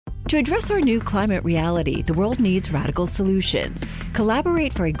To address our new climate reality, the world needs radical solutions.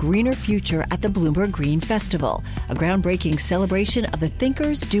 Collaborate for a greener future at the Bloomberg Green Festival, a groundbreaking celebration of the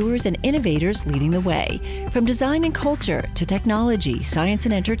thinkers, doers, and innovators leading the way. From design and culture to technology, science,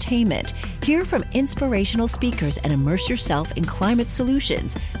 and entertainment, hear from inspirational speakers and immerse yourself in climate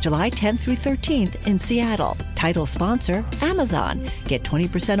solutions. July 10th through 13th in Seattle. Title sponsor, Amazon. Get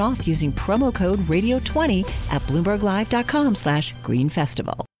 20% off using promo code Radio20 at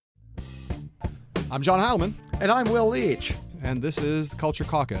BloombergLive.com/greenfestival. I'm John Heilman. And I'm Will Leach. And this is the Culture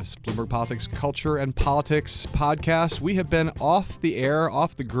Caucus, Bloomberg Politics Culture and Politics podcast. We have been off the air,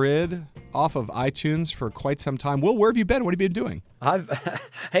 off the grid, off of iTunes for quite some time. Will, where have you been? What have you been doing?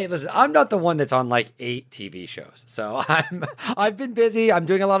 Hey, listen, I'm not the one that's on like 8 TV shows. So I've been busy. I'm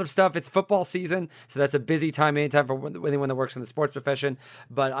doing a lot of stuff. It's football season, so that's a busy time anytime for anyone that works in the sports profession.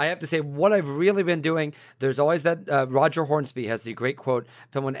 But I have to say, what I've really been doing, there's always that Roger Hornsby has the great quote.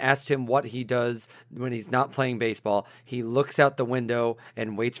 Someone asked him what he does when he's not playing baseball. He looks out the window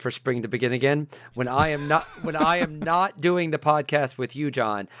and waits for spring to begin again. When I am not doing the podcast with you,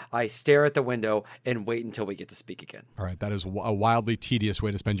 John, I stare at the window and wait until we get to speak again. All right, that is a wildly tedious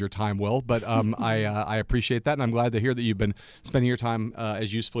way to spend your time, Will, but I appreciate that, and I'm glad to hear that you've been spending your time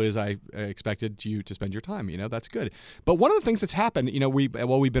as usefully as I expected you to spend your time. You know, that's good. But one of the things that's happened, you know,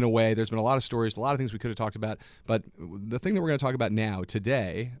 while we've been away, there's been a lot of stories, a lot of things we could have talked about, but the thing that we're going to talk about now,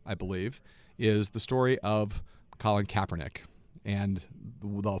 today, I believe, is the story of Colin Kaepernick and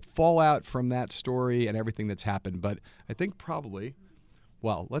the fallout from that story and everything that's happened. But I think probably...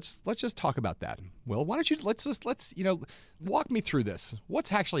 Well, let's just talk about that. Will, why don't you let's walk me through this.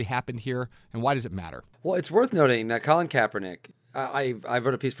 What's actually happened here, and why does it matter? Well, it's worth noting that Colin Kaepernick, I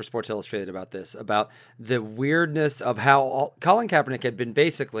wrote a piece for Sports Illustrated about this, about the weirdness of how Colin Kaepernick had been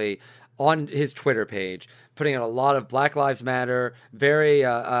basically on his Twitter page putting out a lot of Black Lives Matter, very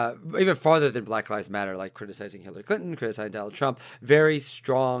even farther than Black Lives Matter, like criticizing Hillary Clinton, criticizing Donald Trump, very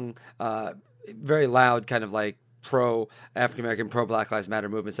strong, very loud kind of like pro-African-American, pro-Black Lives Matter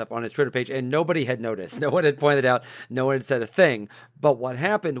movement stuff on his Twitter page, and nobody had noticed. No one had pointed out. No one had said a thing. But what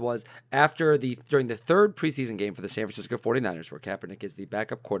happened was during the third preseason game for the San Francisco 49ers, where Kaepernick is the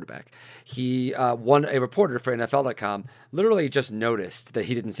backup quarterback, a reporter for NFL.com literally just noticed that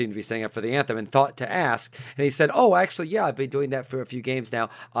he didn't seem to be staying up for the anthem and thought to ask. And he said, oh, actually, yeah, I've been doing that for a few games now.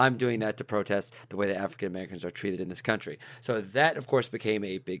 I'm doing that to protest the way that African-Americans are treated in this country. So that, of course, became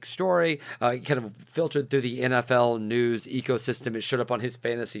a big story. It kind of filtered through the NFL news ecosystem. It showed up on his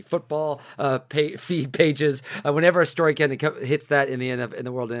fantasy football feed pages. Whenever a story kind of hits that in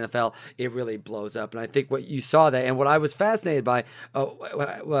the world of NFL, it really blows up. And I think what you saw that, and what I was fascinated by, I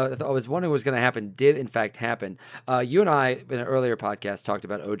was wondering what was going to happen, did in fact happen. You and I, in an earlier podcast, talked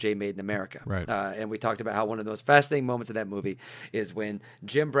about O.J. Made in America. Right. And we talked about how one of the most fascinating moments of that movie is when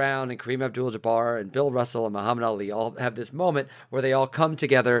Jim Brown and Kareem Abdul-Jabbar and Bill Russell and Muhammad Ali all have this moment where they all come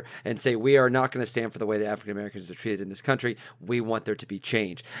together and say, we are not going to stand for the way that African Americans are treated in this country. We want there to be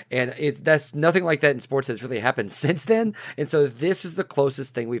change. And that's nothing like that in sports has really happened since then. And so this is the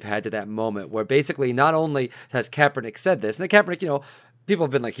closest thing we've had to that moment where basically not only has Kaepernick said this, and Kaepernick, people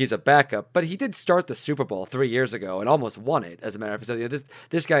have been like, he's a backup, but he did start the Super Bowl 3 years ago and almost won it, as a matter of fact. So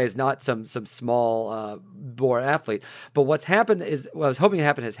this guy is not some small bore athlete. But what's happened is, what I was hoping to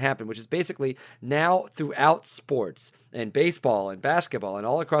happen has happened, which is basically now throughout sports and baseball and basketball and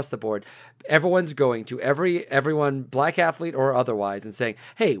all across the board, everyone's going to everyone, black athlete or otherwise, and saying,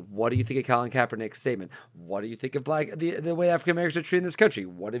 hey, what do you think of Colin Kaepernick's statement? What do you think of the way African Americans are treated in this country?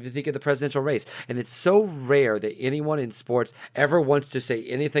 What do you think of the presidential race? And it's so rare that anyone in sports ever wants to say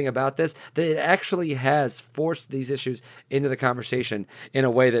anything about this, that it actually has forced these issues into the conversation in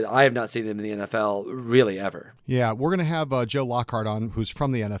a way that I have not seen them in the NFL really ever. Yeah, we're going to have Joe Lockhart on, who's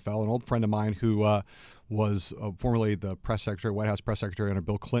from the NFL, an old friend of mine who was formerly the press secretary, White House press secretary under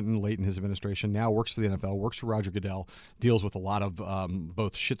Bill Clinton late in his administration, now works for the NFL, works for Roger Goodell, deals with a lot of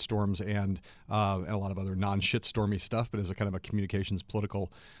both shitstorms and a lot of other non-shitstormy stuff, but as a kind of a communications,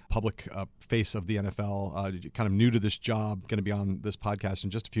 political, public face of the NFL, kind of new to this job, going to be on this podcast in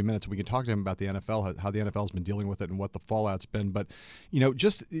just a few minutes. We can talk to him about the NFL, how the NFL has been dealing with it and what the fallout's been. But, we'll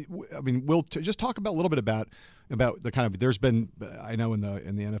just talk about a little bit about the kind of, there's been, I know in the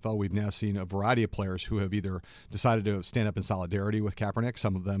NFL, we've now seen a variety of players who have either decided to stand up in solidarity with Kaepernick.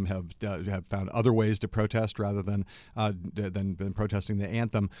 Some of them have found other ways to protest rather than protesting the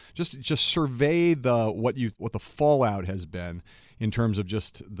anthem. Just survey what the fallout has been in terms of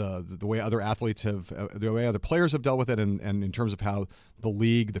just the way other athletes have, the way other players have dealt with it, and in terms of how the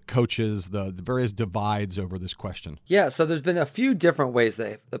league, the coaches, the various divides over this question? Yeah, so there's been a few different ways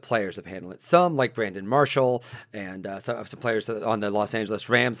that the players have handled it. Some, like Brandon Marshall, and some players on the Los Angeles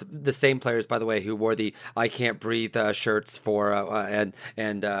Rams, the same players, by the way, who wore the "I Can't Breathe" shirts for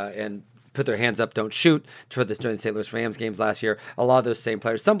and put their hands up, don't shoot, during the St. Louis Rams games last year. A lot of those same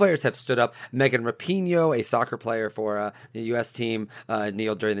players. Some players have stood up. Megan Rapinoe, a soccer player for the U.S. team,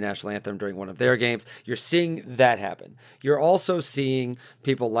 kneeled during the national anthem during one of their games. You're seeing that happen. You're also seeing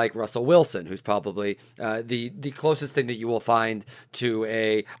people like Russell Wilson, who's probably the closest thing that you will find to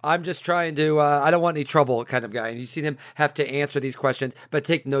a "I'm just trying to, I don't want any trouble" kind of guy. And you've seen him have to answer these questions, but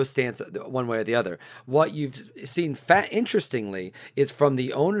take no stance one way or the other. What you've seen, interestingly, is from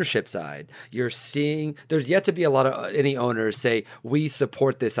the ownership side. You're seeing there's yet to be a lot of any owners say we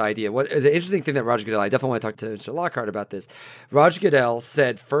support this idea. What the interesting thing that Roger Goodell, I definitely want to talk to Mr. Lockhart about this. Roger Goodell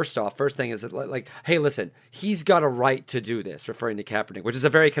said first thing is that, like, hey, listen, he's got a right to do this, referring to Kaepernick, which is a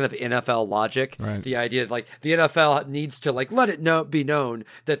very kind of NFL logic. Right. The idea that, like, the NFL needs to, like, let it be known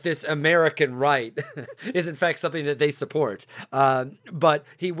that this American right is in fact something that they support. But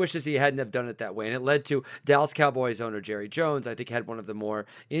he wishes he hadn't have done it that way, and it led to Dallas Cowboys owner Jerry Jones, I think, had one of the more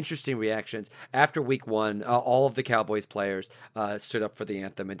interesting reactions after week one. All of the Cowboys players stood up for the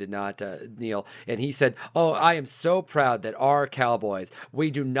anthem and did not kneel. And he said, "Oh, I am so proud that our Cowboys,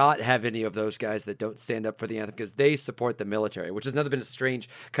 we do not have any of those guys that don't stand up for the anthem because they support the military," which has never been a strange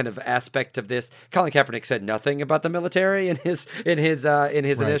kind of aspect of this. Colin Kaepernick said nothing about the military in his right.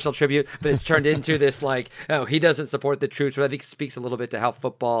 initial tribute, but it's turned into this, like, oh, he doesn't support the troops, but I think speaks a little bit to how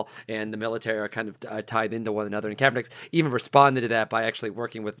football and the military are kind of tied into one another. And Kaepernick's even responded to that by actually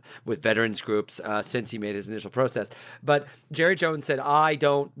working with veterans groups since he made his initial protest. But Jerry Jones said,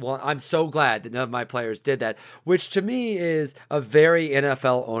 I'm so glad that none of my players did that, which to me is a very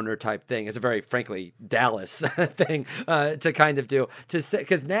NFL owner type thing. It's a very, frankly, Dallas thing to kind of do.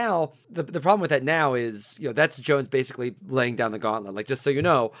 Because now, the problem with that now is, that's Jones basically laying down the gauntlet. Like, just so you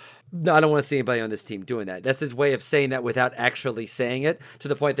know, I don't want to see anybody on this team doing that. That's his way of saying that without actually saying it, to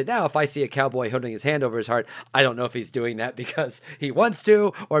the point that now if I see a Cowboy holding his hand over his heart, I don't know if he's doing that because he wants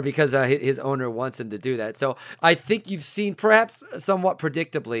to or because his owner wants him to do that. So I think you've seen, perhaps somewhat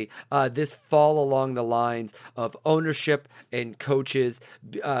predictably, this fall along the lines of ownership and coaches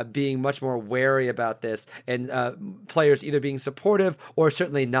being much more wary about this, and players either being supportive or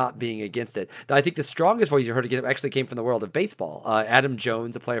certainly not being against it. I think the strongest voice you heard again actually came from the world of baseball. Adam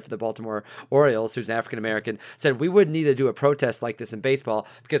Jones, a player for the Baltimore Orioles, who's an African-American, said we wouldn't need to do a protest like this in baseball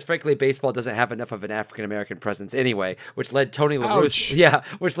because, frankly, baseball doesn't have enough of an African-American presence anyway, which led Tony La Russa,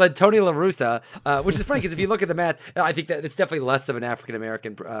 which is funny because if you look at the math, I think that it's definitely less of an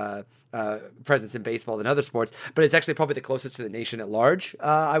African-American presence in baseball than other sports, but it's actually probably the closest to the nation at large,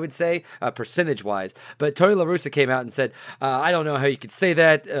 I would say, percentage-wise. But Tony La Russa came out and said, I don't know how you could say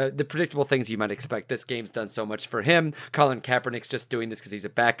that. The predictable things you might expect. This game's done so much for him. Colin Kaepernick's just doing this because he's a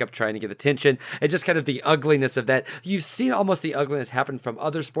backup trying to get attention, and just kind of the ugliness of that. You've seen almost the ugliness happen from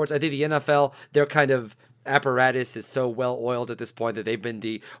other sports. I think the NFL, their kind of apparatus is so well oiled at this point that they've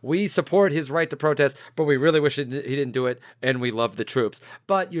been we support his right to protest, but we really wish he didn't do it, and we love the troops.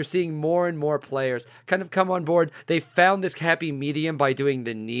 But you're seeing more and more players kind of come on board. They found this happy medium by doing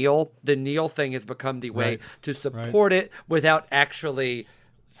the kneel. The kneel thing has become the way to support it without actually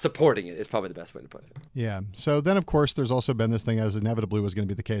supporting it, is probably the best way to put it. Yeah. So then, of course, there's also been this thing, as inevitably was going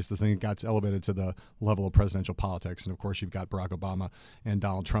to be the case, this thing got elevated to the level of presidential politics. And, of course, you've got Barack Obama and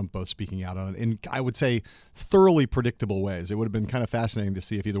Donald Trump both speaking out on it in, I would say, thoroughly predictable ways. It would have been kind of fascinating to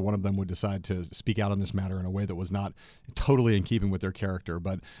see if either one of them would decide to speak out on this matter in a way that was not totally in keeping with their character.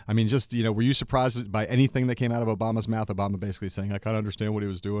 But, I mean, just, were you surprised by anything that came out of Obama's mouth? Obama basically saying, I kind of understand what he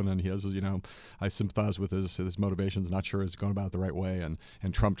was doing, and he has, I sympathize with his motivations, not sure he's going about it the right way, and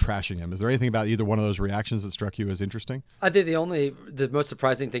Trump trashing him. Is there anything about either one of those reactions that struck you as interesting? I think the most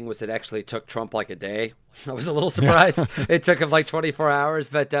surprising thing was it actually took Trump like a day. I was a little surprised. It took him like 24 hours.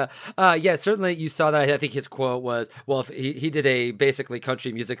 But yeah, certainly you saw that. I think his quote was, well, if he did a basically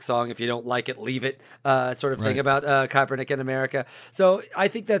country music song, if you don't like it, leave it, sort of thing about Kaepernick in America. So I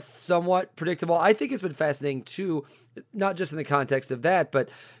think that's somewhat predictable. I think it's been fascinating too, not just in the context of that, but,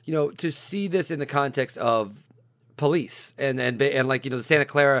 to see this in the context of police and like, the Santa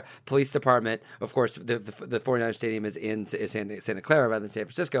Clara Police Department. Of course, the 49ers stadium is in Santa Clara rather than San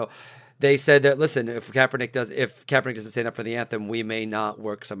Francisco. they said that, listen, if Kaepernick doesn't stand up for the anthem, we may not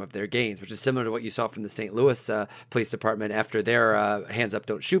work some of their gains, which is similar to what you saw from the St. Louis Police Department after their Hands Up,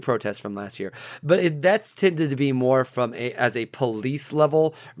 Don't Shoot protest from last year. But that's tended to be more from as a police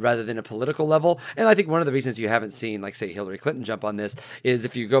level rather than a political level. And I think one of the reasons you haven't seen, like, say, Hillary Clinton jump on this is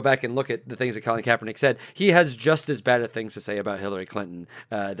if you go back and look at the things that Colin Kaepernick said, he has just as bad of things to say about Hillary Clinton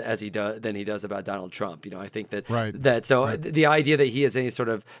than he does about Donald Trump. You know, I think that the idea that he is any sort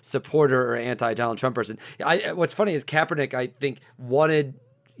of supporter or anti-Donald Trump person. What's funny is Kaepernick, I think, wanted,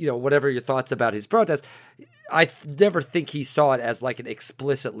 whatever your thoughts about his protest, I never think he saw it as like an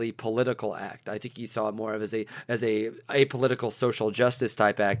explicitly political act. I think he saw it more of as a apolitical social justice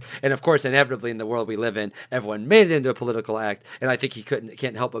type act. And of course, inevitably in the world we live in, everyone made it into a political act. And I think he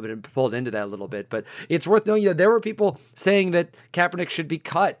can't help but be pulled into that a little bit. But it's worth knowing, there were people saying that Kaepernick should be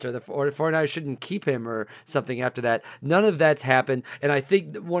cut or the 49ers shouldn't keep him or something after that. None of that's happened. And I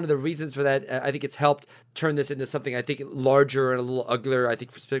think one of the reasons for that, I think it's helped turn this into something I think larger and a little uglier, I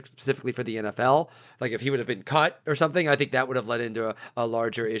think specifically for the NFL. Like if he would have been cut or something, I think that would have led into a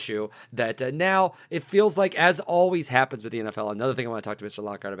larger issue that now it feels like, as always happens with the NFL, another thing I want to talk to Mr.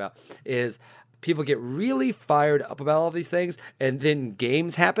 Lockhart about is people get really fired up about all of these things, and then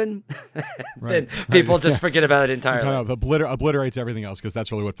games happen, then people just forget about it entirely. Kind of obliterates everything else, because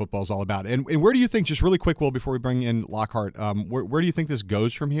that's really what football is all about. And where do you think, just really quick, Will, before we bring in Lockhart, where do you think this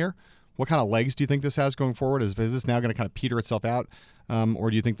goes from here? What kind of legs do you think this has going forward? Is this now going to kind of peter itself out? Or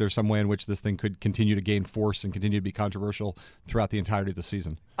do you think there's some way in which this thing could continue to gain force and continue to be controversial throughout the entirety of the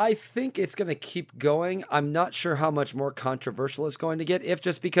season? I think it's going to keep going. I'm not sure how much more controversial it's going to get,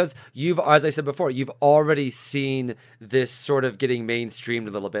 just because as I said before, you've already seen this sort of getting mainstreamed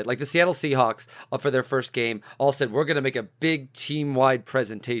a little bit. Like the Seattle Seahawks, for their first game, all said, we're going to make a big team-wide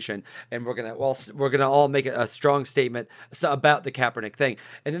presentation, and we're going to all make a strong statement about the Kaepernick thing.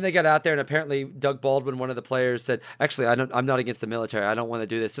 And then they got out there, and apparently Doug Baldwin, one of the players, said, actually, I'm not against the military. I don't want to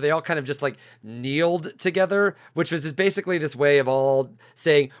do this. So they all kind of just like kneeled together, which was just basically this way of all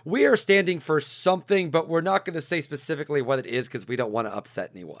saying, we are standing for something, but we're not going to say specifically what it is because we don't want to upset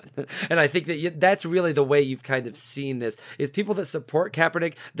anyone. And I think that that's really the way you've kind of seen this, is people that support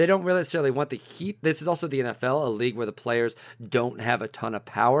Kaepernick, they don't really necessarily want the heat. This is also the NFL, a league where the players don't have a ton of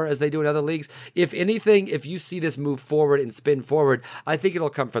power as they do in other leagues. If anything, if you see this move forward and spin forward, I think it'll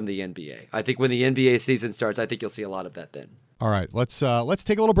come from the NBA. I think when the NBA season starts, I think you'll see a lot of that then. All right, let's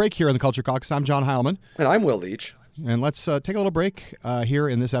take a little break here in the Culture Caucus. I'm John Heilman. And I'm Will Leach. And let's take a little break here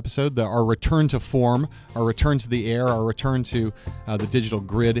in this episode, our return to form, our return to the air, our return to the Digital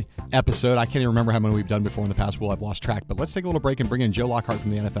Grid episode. I can't even remember how many we've done before in the past. Well, I've lost track. But let's take a little break and bring in Joe Lockhart from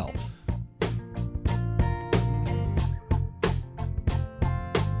the NFL.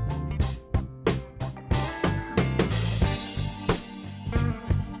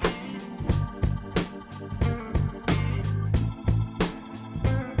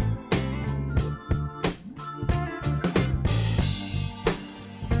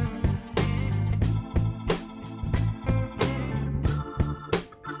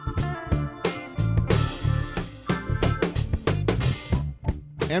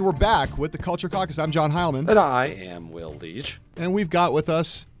 And we're back with the Culture Caucus. I'm John Heilman. And I am Will Leach. And we've got with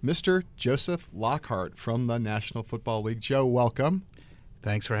us Mr. Joseph Lockhart from the National Football League. Joe, welcome.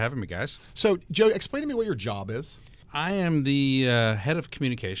 Thanks for having me, guys. So, Joe, explain to me what your job is. I am the head of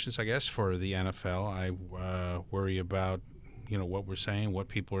communications, I guess, for the NFL. I worry about what we're saying, what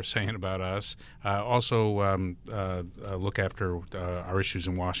people are saying about us. Also look after our issues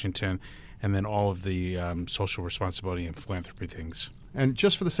in Washington, and then all of the social responsibility and philanthropy things. And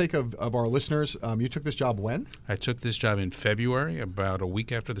just for the sake of our listeners, you took this job when? I took this job in February, about a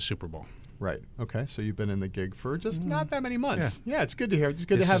week after the Super Bowl. Right. Okay. So you've been in the gig for just not that many months. Yeah, it's good to hear. It's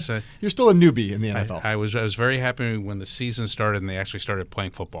good this to have. You're still a newbie in the NFL. I was very happy when the season started and they actually started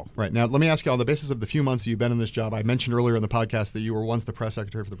playing football. Right. Now, let me ask you, on the basis of the few months that you've been in this job, I mentioned earlier in the podcast that you were once the press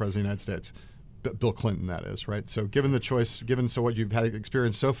secretary for the President of the United States. Bill Clinton, that is, right? So given the choice, what you've had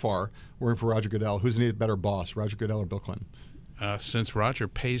experience so far working for Roger Goodell, who's a better boss, Roger Goodell or Bill Clinton? Since Roger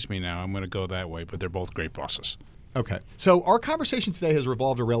pays me now, I'm going to go that way, but they're both great bosses. Okay. So our conversation today has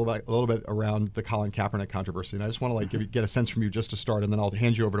revolved a little bit around the Colin Kaepernick controversy, and I just want to get a sense from you just to start, and then I'll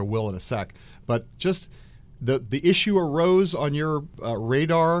hand you over to Will in a sec. But just the issue arose on your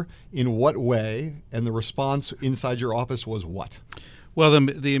radar in what way, and the response inside your office was what? Well,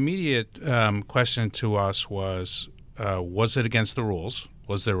 the immediate question to us was it against the rules?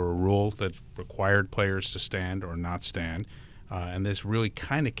 Was there a rule that required players to stand or not stand? And this really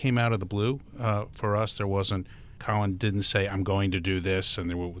kind of came out of the blue for us. There wasn't Colin didn't say, I'm going to do this, and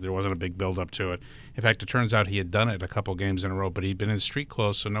there wasn't a big build-up to it. In fact, it turns out he had done it a couple games in a row, but he'd been in street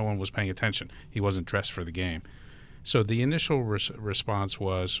clothes, so no one was paying attention. He wasn't dressed for the game. So the initial response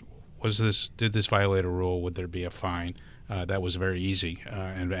was did this violate a rule? Would there be a fine? That was very easy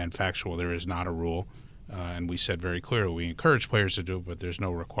and factual. There is not a rule. And we said very clearly, we encourage players to do it, but there's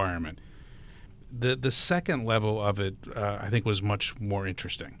no requirement. The second level of it, I think, was much more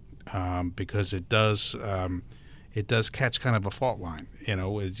interesting because it does catch kind of a fault line.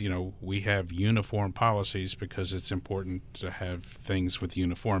 We have uniform policies because it's important to have things with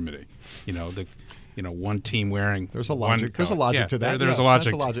uniformity. One team wearing there's a logic. There's a logic to that. There's a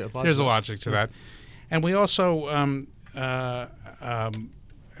logic. There's a logic to that, and we also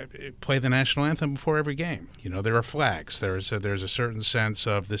play the national anthem before every game. There are flags. There's a certain sense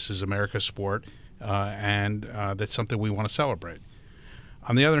of this is America's sport, and that's something we want to celebrate.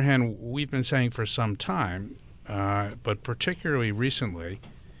 On the other hand, we've been saying for some time, but particularly recently,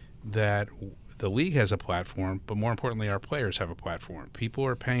 that the league has a platform, but more importantly, our players have a platform. People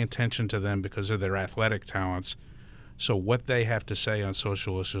are paying attention to them because of their athletic talents. So what they have to say on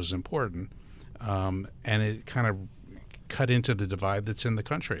social issues is important, and it kind of cut into the divide that's in the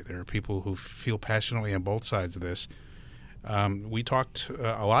country. There are people who feel passionately on both sides of this. We talked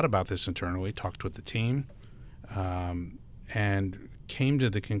a lot about this internally, talked with the team, and came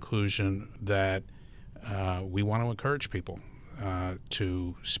to the conclusion that we want to encourage people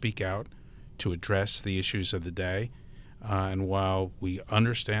to speak out, to address the issues of the day. And while we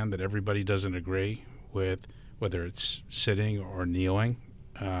understand that everybody doesn't agree with whether it's sitting or kneeling,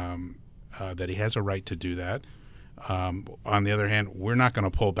 that he has a right to do that. On the other hand, we're not going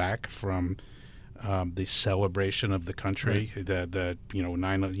to pull back from the celebration of the country. Right.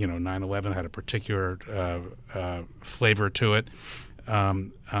 9/11 had a particular flavor to it,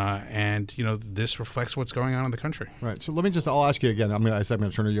 and this reflects what's going on in the country. Right. So I'll ask you again. I'm going to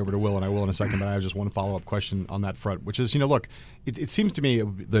turn you over to Will, and I will in a second. But I have just one follow-up question on that front, which is, look, it seems to me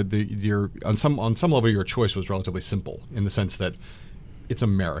that on some level your choice was relatively simple in the sense that it's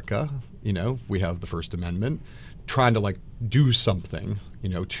America. We have the First Amendment. Trying to do something,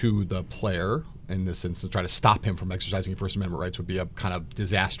 to the player in this instance, try to stop him from exercising First Amendment rights would be a kind of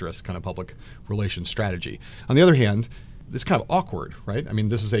disastrous kind of public relations strategy. On the other hand, it's kind of awkward, right? I mean,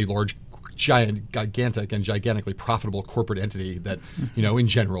 this is a large, gigantic, and gigantically profitable corporate entity that, in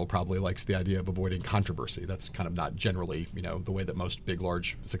general probably likes the idea of avoiding controversy. That's kind of not generally, the way that most big,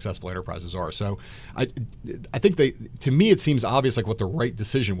 large, successful enterprises are. So I think to me, it seems obvious what the right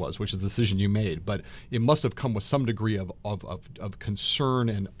decision was, which is the decision you made, but it must have come with some degree of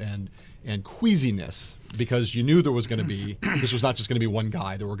concern and queasiness because you knew there was going to be, this was not just going to be one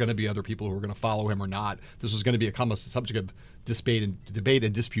guy. There were going to be other people who were going to follow him or not. This was going to become a subject of debate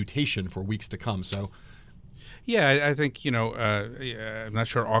and disputation for weeks to come. So, yeah, I think, I'm not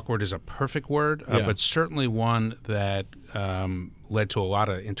sure awkward is a perfect word, but certainly one that led to a lot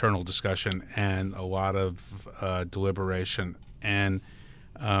of internal discussion and a lot of deliberation. And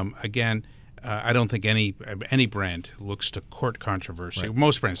again, I don't think any brand looks to court controversy. Right.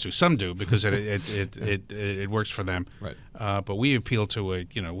 Most brands do. Some do because it works for them. Right. But we appeal to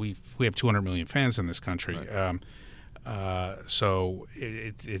we have 200 million fans in this country. Right. So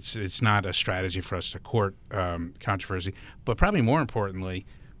it's not a strategy for us to court controversy. But probably more importantly,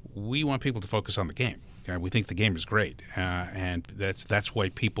 we want people to focus on the game. We think the game is great, and that's why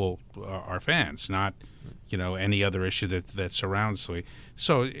people are fans, not any other issue that surrounds the league.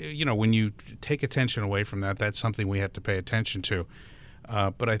 So when you take attention away from that, that's something we have to pay attention to.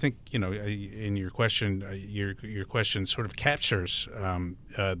 But I think in your question, your question sort of captures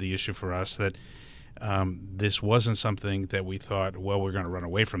the issue for us that this wasn't something that we thought, well, we're going to run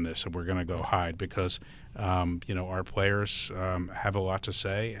away from this and we're going to go hide because our players have a lot to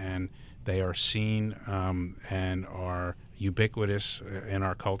say and they are seen and are ubiquitous in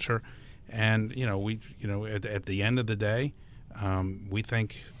our culture. And at the end of the day, we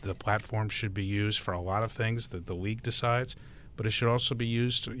think the platform should be used for a lot of things that the league decides, but it should also be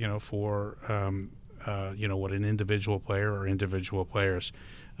used, for what an individual player or individual players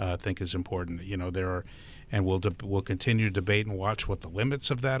think is important. There are, and we'll continue to debate and watch what the limits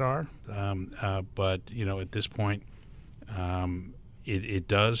of that are. But at this point, there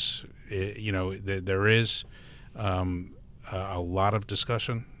is a lot of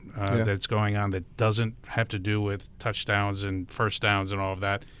discussion that's going on that doesn't have to do with touchdowns and first downs and all of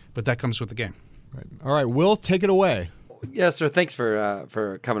that, but that comes with the game. Right. All right, Will, take it away. Yes, sir. Thanks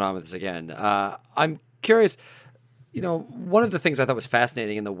for coming on with us again. I'm curious. One of the things I thought was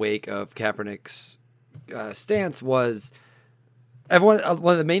fascinating in the wake of Kaepernick's stance was one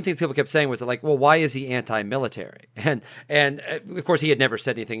of the main things people kept saying was that, like, well, why is he anti-military? And of course he had never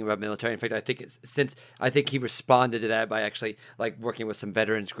said anything about military. In fact, I think he responded to that by actually like working with some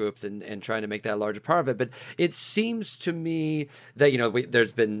veterans groups and trying to make that a larger part of it. But it seems to me that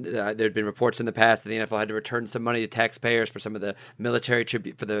there'd been reports in the past that the NFL had to return some money to taxpayers for some of the military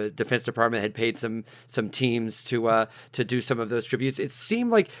tribute, for the Defense Department had paid some teams to do some of those tributes. It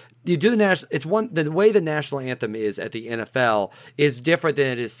seemed like you do the way the national anthem is at the NFL is different than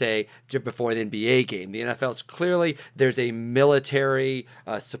it is, say, before an NBA game. The NFL is clearly, there's a military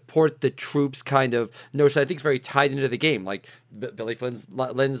support the troops kind of notion I think is very tied into the game. Like Billy Lynn's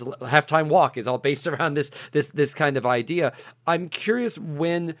halftime walk is all based around this kind of idea. I'm curious,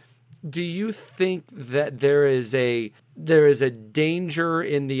 do you think that there is a danger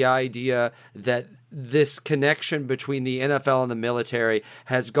in the idea that this connection between the NFL and the military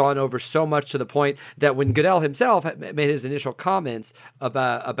has gone over so much to the point that when Goodell himself made his initial comments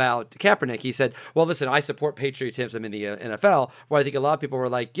about Kaepernick, he said, well, listen, I support patriotism in the NFL, where I think a lot of people were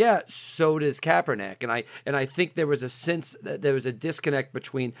like, yeah, so does Kaepernick. And I think there was a sense that there was a disconnect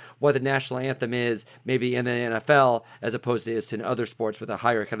between what the national anthem is maybe in the NFL as opposed to is in other sports with a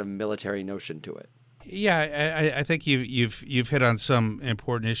higher kind of military notion to it. Yeah, I think you've hit on some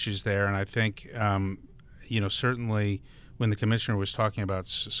important issues there, and I think certainly when the commissioner was talking about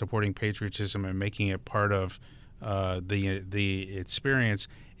supporting patriotism and making it part of the experience,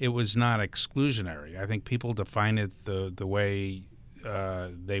 it was not exclusionary. I think people define it the way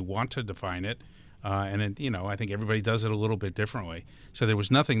they want to define it, and I think everybody does it a little bit differently. So there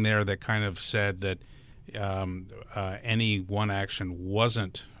was nothing there that kind of said that any one action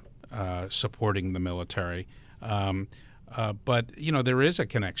wasn't supporting the military, but there is a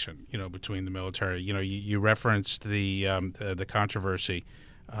connection between the military. You referenced the controversy.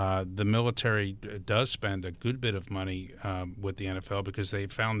 The military does spend a good bit of money with the NFL because they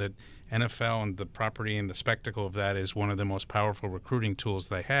found that NFL and the property and the spectacle of that is one of the most powerful recruiting tools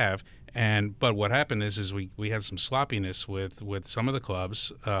they have. But what happened is we had some sloppiness with some of the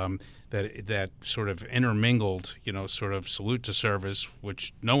clubs that sort of intermingled, sort of salute to service,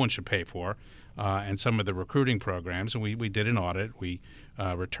 which no one should pay for, and some of the recruiting programs. And we did an audit. We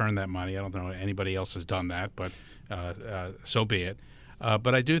returned that money. I don't know if anybody else has done that, but so be it.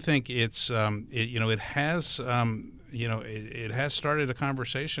 But I do think it has started a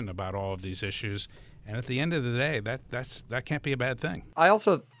conversation about all of these issues. And at the end of the day, that can't be a bad thing. I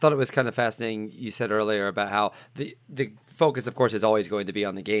also thought it was kind of fascinating. You said earlier about how the focus, of course, is always going to be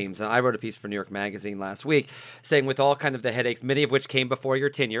on the games. And I wrote a piece for New York Magazine last week saying with all kind of the headaches, many of which came before your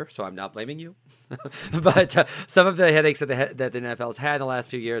tenure, so I'm not blaming you. But some of the headaches that the NFL's had in the last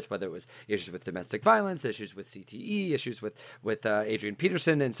few years, whether it was issues with domestic violence, issues with CTE, issues with Adrian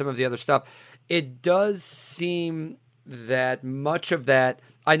Peterson and some of the other stuff, it does seem that much of that,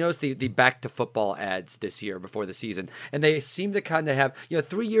 I noticed the back to football ads this year before the season, and they seem to kind of have,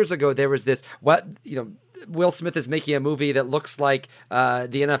 3 years ago there was this, Will Smith is making a movie that looks like the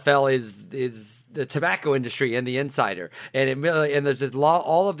NFL is the tobacco industry and the insider, and there's this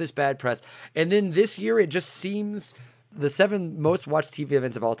all of this bad press, and then this year it just seems the 7 most watched TV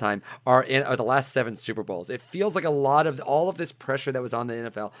events of all time are the last 7 Super Bowls. It feels like a lot of all of this pressure that was on the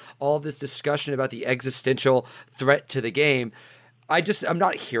NFL, all of this discussion about the existential threat to the game. I'm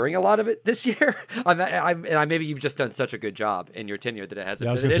not hearing a lot of it this year. Maybe you've just done such a good job in your tenure that it hasn't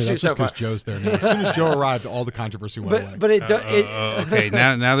been an issue. That's just because Joe's there now. As soon as Joe arrived, all the controversy went away. But okay.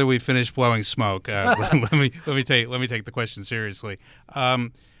 Now that we've finished blowing smoke, let me take the question seriously.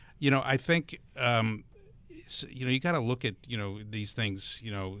 I think. You got to look at these things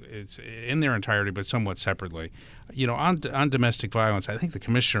it's in their entirety, but somewhat separately. On domestic violence, I think the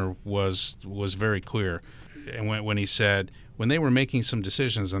commissioner was very clear, and when he said when they were making some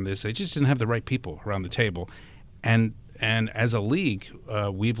decisions on this, they just didn't have the right people around the table, and as a league,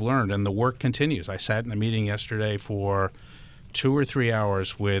 we've learned, and the work continues. I sat in a meeting yesterday for 2 or 3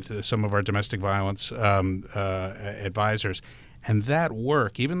 hours with some of our domestic violence advisors. And that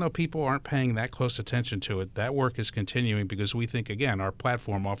work, even though people aren't paying that close attention to it, that work is continuing because we think, again, our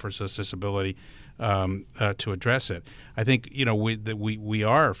platform offers us this ability to address it. I think, we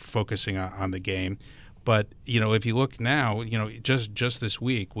are focusing on the game. But, if you look now, just this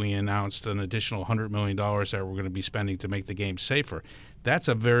week, we announced an additional $100 million that we're going to be spending to make the game safer. That's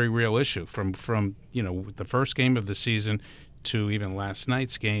a very real issue from the first game of the season to even last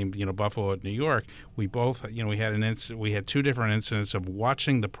night's game, Buffalo at New York. We both, we had 2 different incidents of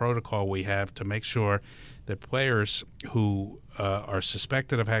watching the protocol we have to make sure that players who are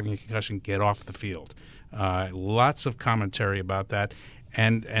suspected of having a concussion get off the field. Lots of commentary about that.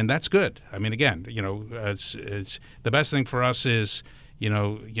 and that's good. I mean, again, it's the best thing for us is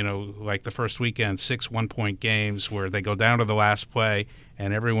like the first weekend, 6 1-point games where they go down to the last play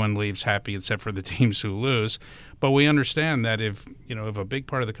and everyone leaves happy except for the teams who lose. But we understand that if a big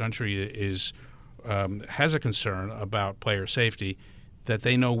part of the country has a concern about player safety, that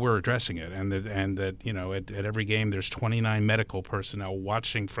they know we're addressing it, and that at every game there's 29 medical personnel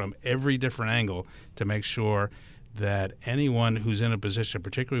watching from every different angle to make sure that anyone who's in a position,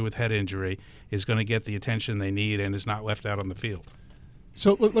 particularly with head injury, is going to get the attention they need and is not left out on the field.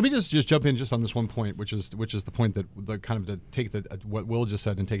 So let me just jump in just on this one point, which is the point that to take what Will just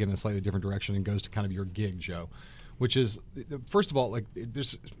said and take it in a slightly different direction, and goes to kind of your gig, Joe, which is, first of all, like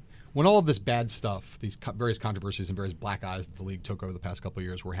when all of this bad stuff, these various controversies and various black eyes that the league took over the past couple of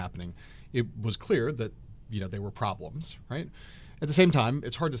years were happening, it was clear that they were problems, right? At the same time,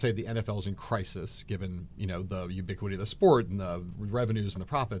 it's hard to say the NFL is in crisis given the ubiquity of the sport and the revenues and the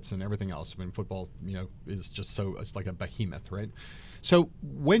profits and everything else. I mean, football is just it's like a behemoth, right? So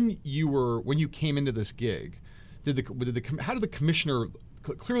when you came into this gig, how did the commissioner?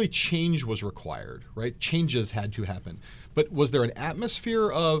 Clearly, change was required, right? Changes had to happen, but was there an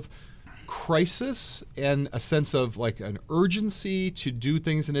atmosphere of crisis and a sense of like an urgency to do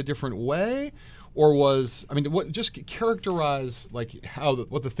things in a different way? Or just characterize like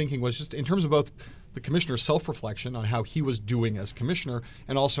what the thinking was, just in terms of both the commissioner's self-reflection on how he was doing as commissioner,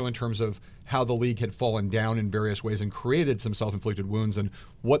 and also in terms of how the league had fallen down in various ways and created some self-inflicted wounds, and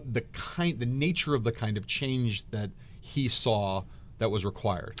what the nature of the kind of change that he saw that was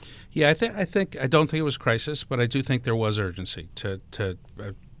required. Yeah, I don't think it was crisis, but I do think there was urgency to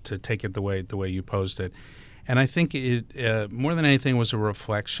take it the way you posed it. And I think it, more than anything, was a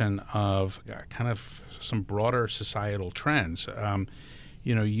reflection of kind of some broader societal trends.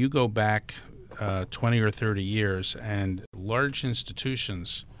 You go back 20 or 30 years, and large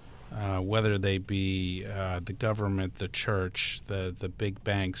institutions, whether they be the government, the church, the big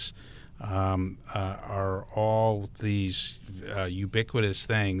banks, are all these ubiquitous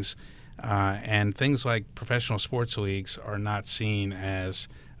things. And things like professional sports leagues are not seen as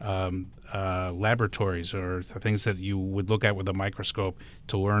laboratories or things that you would look at with a microscope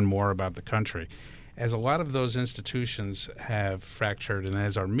to learn more about the country. As a lot of those institutions have fractured, and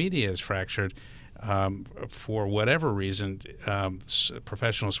as our media has fractured, for whatever reason,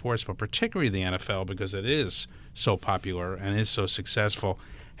 professional sports, but particularly the NFL, because it is so popular and is so successful,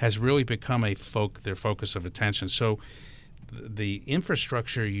 has really become their focus of attention. So the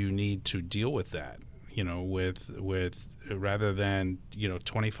infrastructure you need to deal with that, with rather than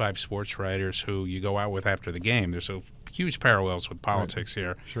 25 sports writers who you go out with after the game. There's a huge parallels with politics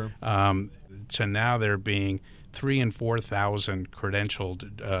here. Sure. So now there being 3,000 and 4,000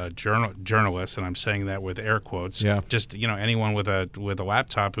 credentialed journalists, and I'm saying that with air quotes. Yeah. Just anyone with a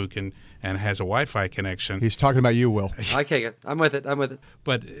laptop who can and has a Wi-Fi connection. He's talking about you, Will. I take it. I'm with it.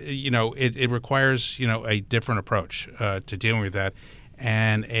 But it requires a different approach to dealing with that,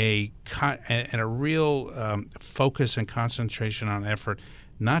 and a real focus and concentration on effort,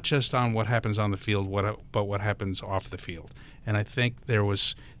 not just on what happens on the field, but what happens off the field. And I think there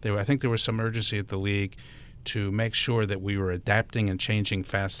was some urgency at the league to make sure that we were adapting and changing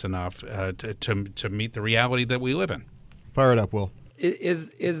fast enough to meet the reality that we live in. Fire it up, Will.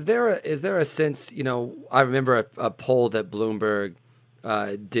 Is there a sense? I remember a poll that Bloomberg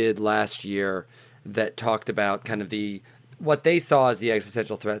did last year that talked about kind of what they saw as the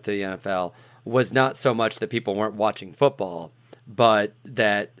existential threat to the NFL was not so much that people weren't watching football, but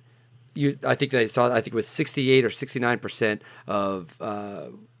that I think it was 68 or 69% of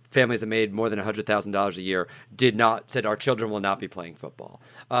families that made more than $100,000 a year said our children will not be playing football.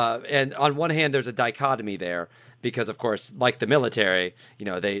 And on one hand, there's a dichotomy there because, of course, like the military,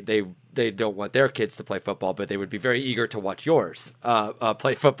 they don't want their kids to play football, but they would be very eager to watch yours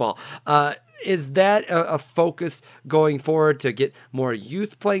play football. Is that a focus going forward to get more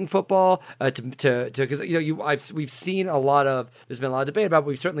youth playing football? Because we've seen there's been a lot of debate about, but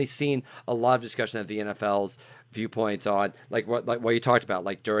we've certainly seen a lot of discussion of the NFL's viewpoints on like what you talked about,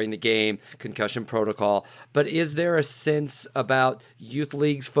 like during the game, concussion protocol. But is there a sense about youth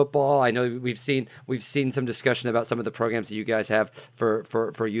leagues football? I know we've seen some discussion about some of the programs that you guys have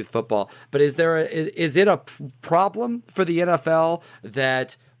for youth football. But is it a problem for the NFL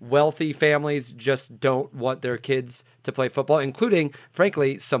that wealthy families just don't want their kids to play football, including,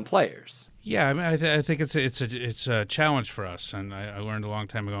 frankly, some players? Yeah, I mean, I think it's a challenge for us, and I learned a long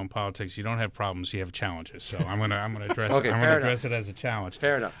time ago in politics, you don't have problems, you have challenges. So I'm gonna address Okay, it. I'm fair gonna enough. address it as a challenge.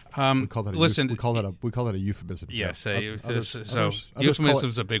 Fair enough. We call that we call that a euphemism. Yes, Others euphemism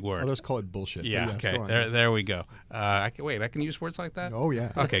is a big word. Others call it bullshit. Yeah. Yes, Okay. go on. There we go. I can use words like that. Oh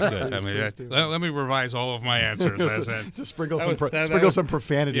yeah. Okay. Good. Please do. Let me revise all of my answers. Just sprinkle That some was- some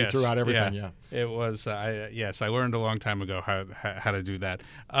profanity Yes, throughout everything. Yeah. It was. I learned a long time ago how to do that.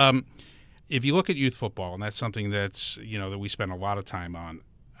 If you look at youth football, and that's something that's that we spend a lot of time on,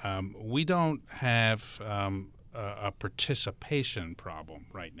 we don't have a participation problem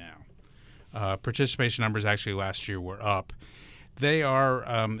right now. Participation numbers actually last year were up. They are,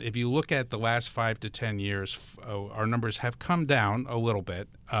 if you look at the last 5 to 10 years, our numbers have come down a little bit,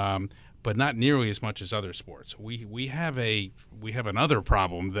 but not nearly as much as other sports. We have another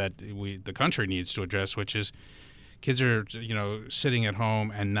problem that the country needs to address, which is kids are sitting at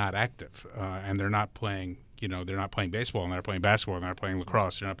home and not active, and they're not playing. They're not playing baseball, and they're not playing basketball, and they're not playing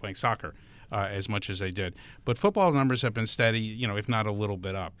lacrosse, they're not playing soccer as much as they did. But football numbers have been steady, if not a little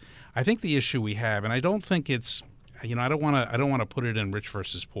bit up. I think the issue we have, and I don't think it's, I don't want to put it in rich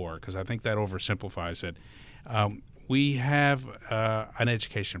versus poor, because I think that oversimplifies it. We have an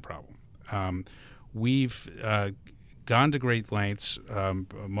education problem. We've gone to great lengths,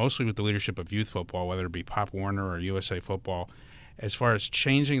 mostly with the leadership of youth football, whether it be Pop Warner or USA Football, as far as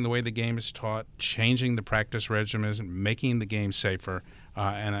changing the way the game is taught, changing the practice regimens, making the game safer,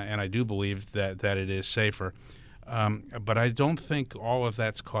 and I do believe that it is safer. But I don't think all of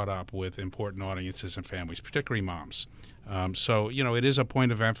that's caught up with important audiences and families, particularly moms. So it is a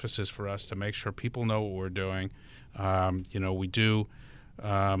point of emphasis for us to make sure people know what we're doing. We do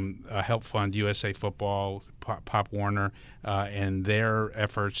help fund USA Football, Pop Warner, and their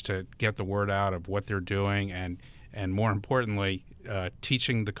efforts to get the word out of what they're doing, and more importantly,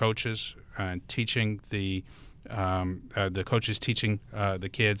 teaching the coaches and teaching the coaches teaching the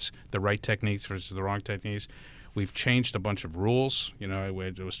kids the right techniques versus the wrong techniques. We've changed a bunch of rules. I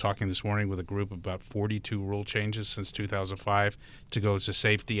was talking this morning with a group about 42 rule changes since 2005 to go to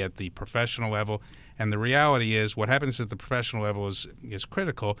safety at the professional level. And the reality is, what happens at the professional level is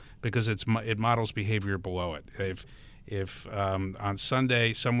critical, because it models behavior below it. If on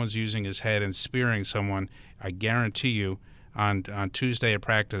Sunday someone's using his head and spearing someone, I guarantee you, on Tuesday at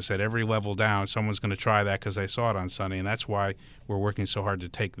practice, at every level down, someone's going to try that because they saw it on Sunday, and that's why we're working so hard to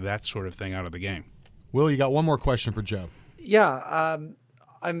take that sort of thing out of the game. Will, you got one more question for Joe? Yeah,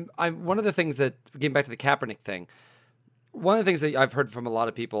 I'm one of the things that, getting back to the Kaepernick thing, one of the things that I've heard from a lot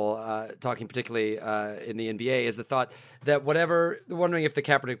of people talking, particularly in the NBA, is the thought that wondering if the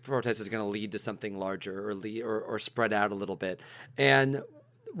Kaepernick protest is going to lead to something larger or spread out a little bit. And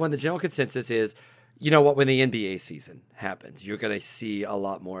when the general consensus is, when the NBA season happens, you're going to see a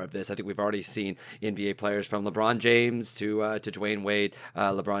lot more of this. I think we've already seen NBA players, from LeBron James to Dwayne Wade.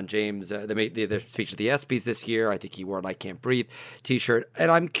 LeBron James, they made their speech at the ESPYs this year. I think he wore an "I Can't Breathe" T-shirt.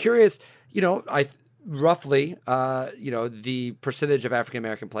 And I'm curious, roughly, the percentage of African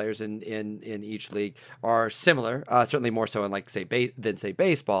American players in each league are similar. Certainly more so in than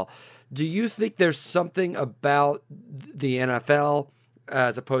baseball. Do you think there's something about the NFL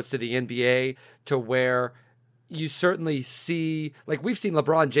as opposed to the NBA to where you certainly see, we've seen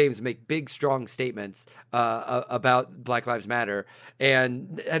LeBron James make big, strong statements about Black Lives Matter,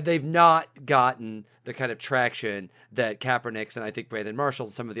 and they've not gotten the kind of traction that Kaepernick's and I think Brandon Marshall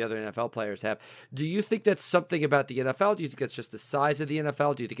and some of the other NFL players have. Do you think that's something about the NFL? Do you think it's just the size of the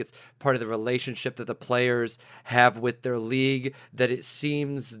NFL? Do you think it's part of the relationship that the players have with their league, that it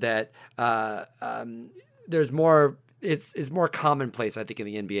seems that there's more... It's more commonplace, I think, in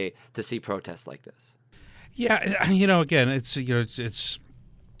the NBA to see protests like this. Yeah, again, it's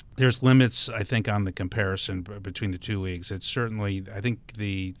there's limits, I think, on the comparison between the two leagues. It's certainly, I think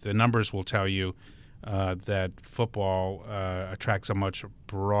the numbers will tell you that football attracts a much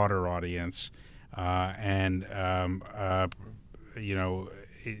broader audience, and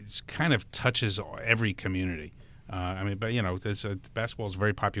it kind of touches every community. Basketball is a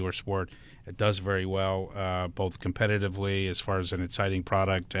very popular sport. It does very well, both competitively as far as an exciting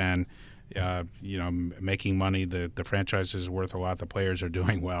product and, making money. The franchise is worth a lot. The players are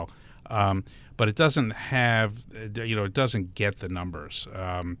doing well. But it doesn't have, it doesn't get the numbers.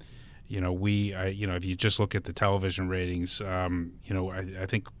 If you just look at the television ratings, I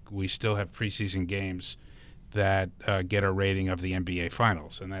think we still have preseason games that get a rating of the NBA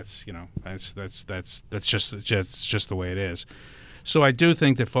Finals, and that's just the way it is. So I do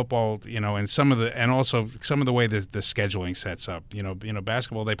think that football, and also some of the way the scheduling sets up.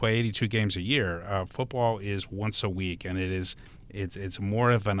 Basketball, they play 82 games a year. Football is once a week, and it's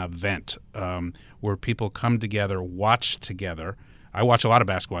more of an event where people come together, watch together. I watch a lot of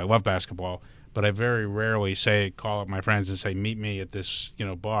basketball. I love basketball, but I very rarely call up my friends and say, meet me at this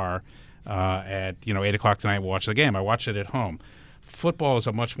bar at 8 o'clock tonight. We'll watch the game. I watch it at home. Football is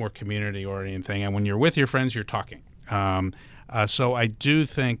a much more community-oriented thing, and when you're with your friends, you're talking. So I do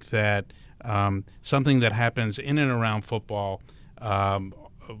think that something that happens in and around football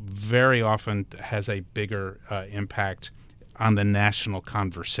very often has a bigger impact on the national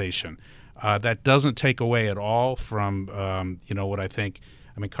conversation. That doesn't take away at all from what I think.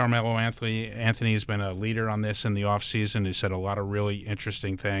 I mean, Carmelo Anthony has been a leader on this in the offseason. He said a lot of really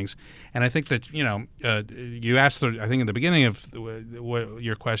interesting things. And I think that, you asked, I think in the beginning of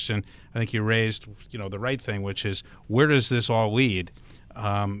your question, I think you raised, the right thing, which is where does this all lead?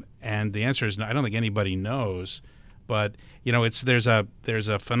 And the answer is I don't think anybody knows. But, there's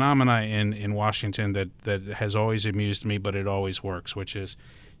a phenomena in Washington that has always amused me, but it always works, which is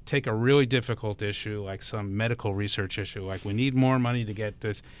take a really difficult issue like some medical research issue, like we need more money to get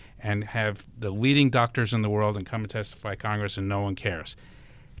this, and have the leading doctors in the world and come and testify Congress and no one cares.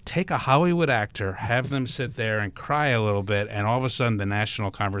 Take a Hollywood actor, have them sit there and cry a little bit, and all of a sudden the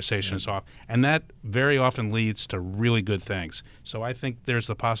national conversation is off. And that very often leads to really good things. So I think there's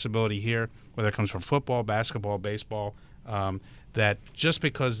the possibility here, whether it comes from football, basketball, baseball, that just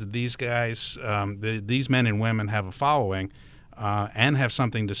because these guys, these men and women have a following, and have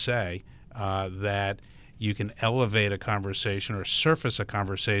something to say, that you can elevate a conversation or surface a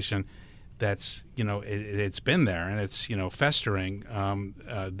conversation that's, it's been there and it's, festering,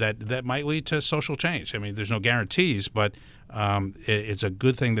 that might lead to social change. I mean, there's no guarantees, but it's a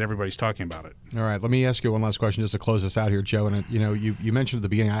good thing that everybody's talking about it. All right, let me ask you one last question just to close this out here, Joe. And, you mentioned at the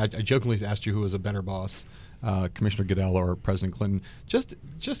beginning, I jokingly asked you who was a better boss, Commissioner Goodell or President Clinton. Just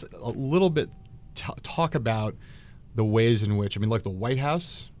a little bit talk about the ways in which, look, the White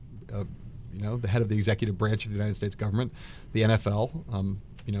House, the head of the executive branch of the United States government, the NFL,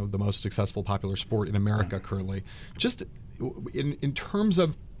 the most successful popular sport in America currently. Just in terms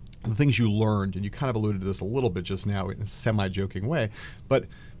of the things you learned, and you kind of alluded to this a little bit just now in a semi-joking way, but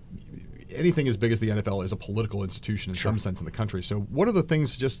anything as big as the NFL is a political institution in some sense in the country. So what are the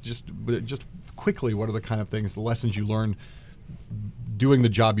things, just quickly, what are the kind of things, the lessons you learned doing the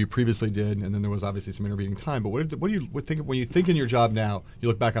job you previously did, and then there was obviously some intervening time. But what do you think when you think in your job now? You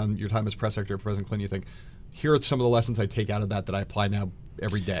look back on your time as press secretary for President Clinton. You think, here are some of the lessons I take out of that I apply now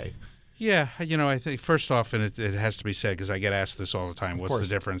every day. Yeah, I think first off, and it has to be said because I get asked this all the time. What's the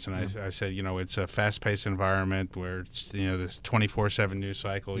difference? And I said, it's a fast-paced environment where it's, there's 24/7 news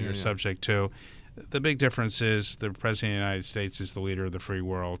cycle you're subject to. The big difference is the President of the United States is the leader of the free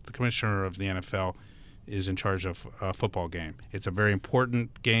world. The Commissioner of the NFL is in charge of a football game. It's a very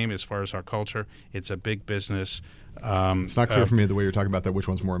important game as far as our culture. It's a big business. It's not clear for me the way you're talking about that which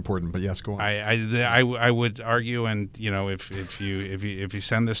one's more important, but yes, go on. I would argue, and if you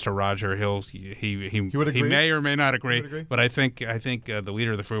send this to Roger, he may or may not agree. But I think the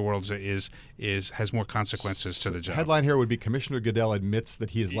leader of the free world has more consequences to the job. Headline here would be Commissioner Goodell admits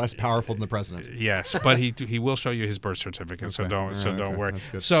that he is less powerful than the president. Yes, but he will show you his birth certificate, so don't worry.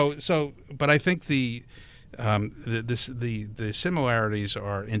 But I think the similarities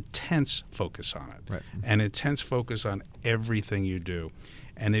are intense focus on it, right, and intense focus on everything you do.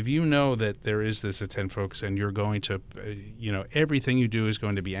 And if you know that there is this intense focus and you're going to, everything you do is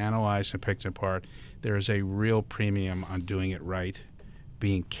going to be analyzed and picked apart, there is a real premium on doing it right,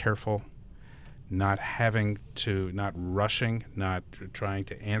 being careful, not rushing, not trying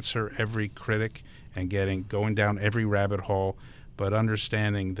to answer every critic and going down every rabbit hole, but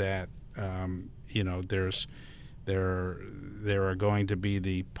understanding that there are going to be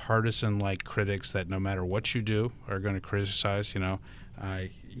the partisan-like critics that no matter what you do are going to criticize. I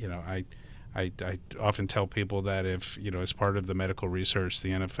often tell people that if as part of the medical research,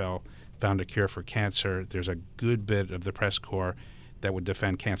 the NFL found a cure for cancer, there's a good bit of the press corps that would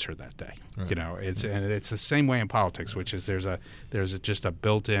defend cancer that day. Right. And it's the same way in politics, which is there's just a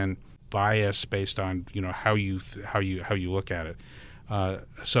built-in bias based on how you look at it.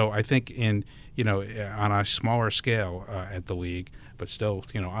 So I think on a smaller scale at the league, but still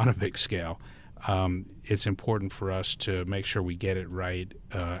on a big scale, it's important for us to make sure we get it right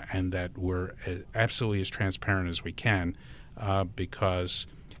and that we're absolutely as transparent as we can, because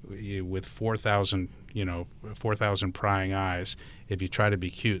with 4,000 prying eyes, if you try to be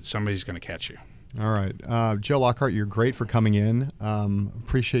cute, somebody's going to catch you. All right, Joe Lockhart, you're great for coming in.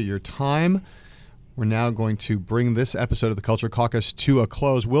 Appreciate your time. We're now going to bring this episode of the Culture Caucus to a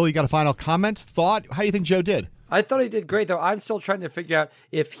close. Will, you got a final comment, thought? How do you think Joe did? I thought he did great, though. I'm still trying to figure out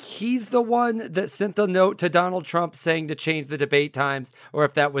if he's the one that sent the note to Donald Trump saying to change the debate times, or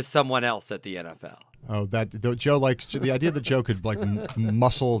if that was someone else at the NFL. Oh, Joe, like the idea that Joe could like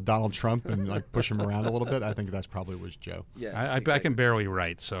muscle Donald Trump and like push him around a little bit. I think that's probably was Joe. Yes, I can barely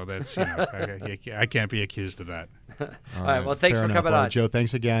write, so that's I can't be accused of that. All right. Well, thanks for coming on, Joe.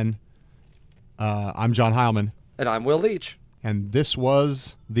 Thanks again. I'm John Heilman, and I'm Will Leach, and this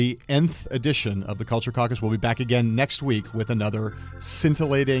was the nth edition of the Culture Caucus. We'll be back again next week with another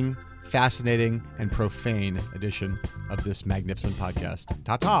scintillating, fascinating, and profane edition of this magnificent podcast.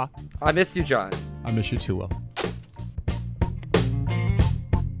 Ta-ta. I miss you, John. I miss you too, Will.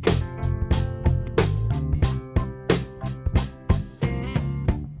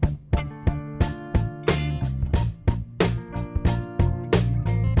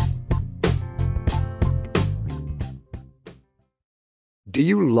 Do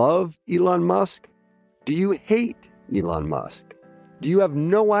you love Elon Musk? Do you hate Elon Musk? Do you have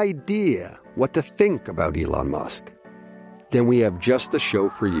no idea what to think about Elon Musk? Then we have just the show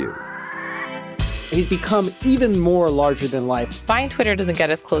for you. He's become even more larger than life. Buying Twitter doesn't get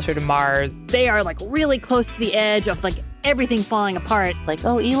us closer to Mars. They are like really close to the edge of like everything falling apart. Like,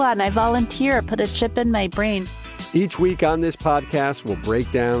 oh, Elon, I volunteer. Put a chip in my brain. Each week on this podcast, we'll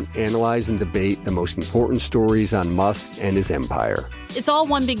break down, analyze, and debate the most important stories on Musk and his empire. It's all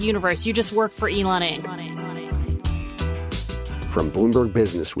one big universe. You just work for Elon Inc. From Bloomberg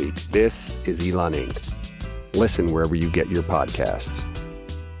Business Week, this is Elon Inc. Listen wherever you get your podcasts.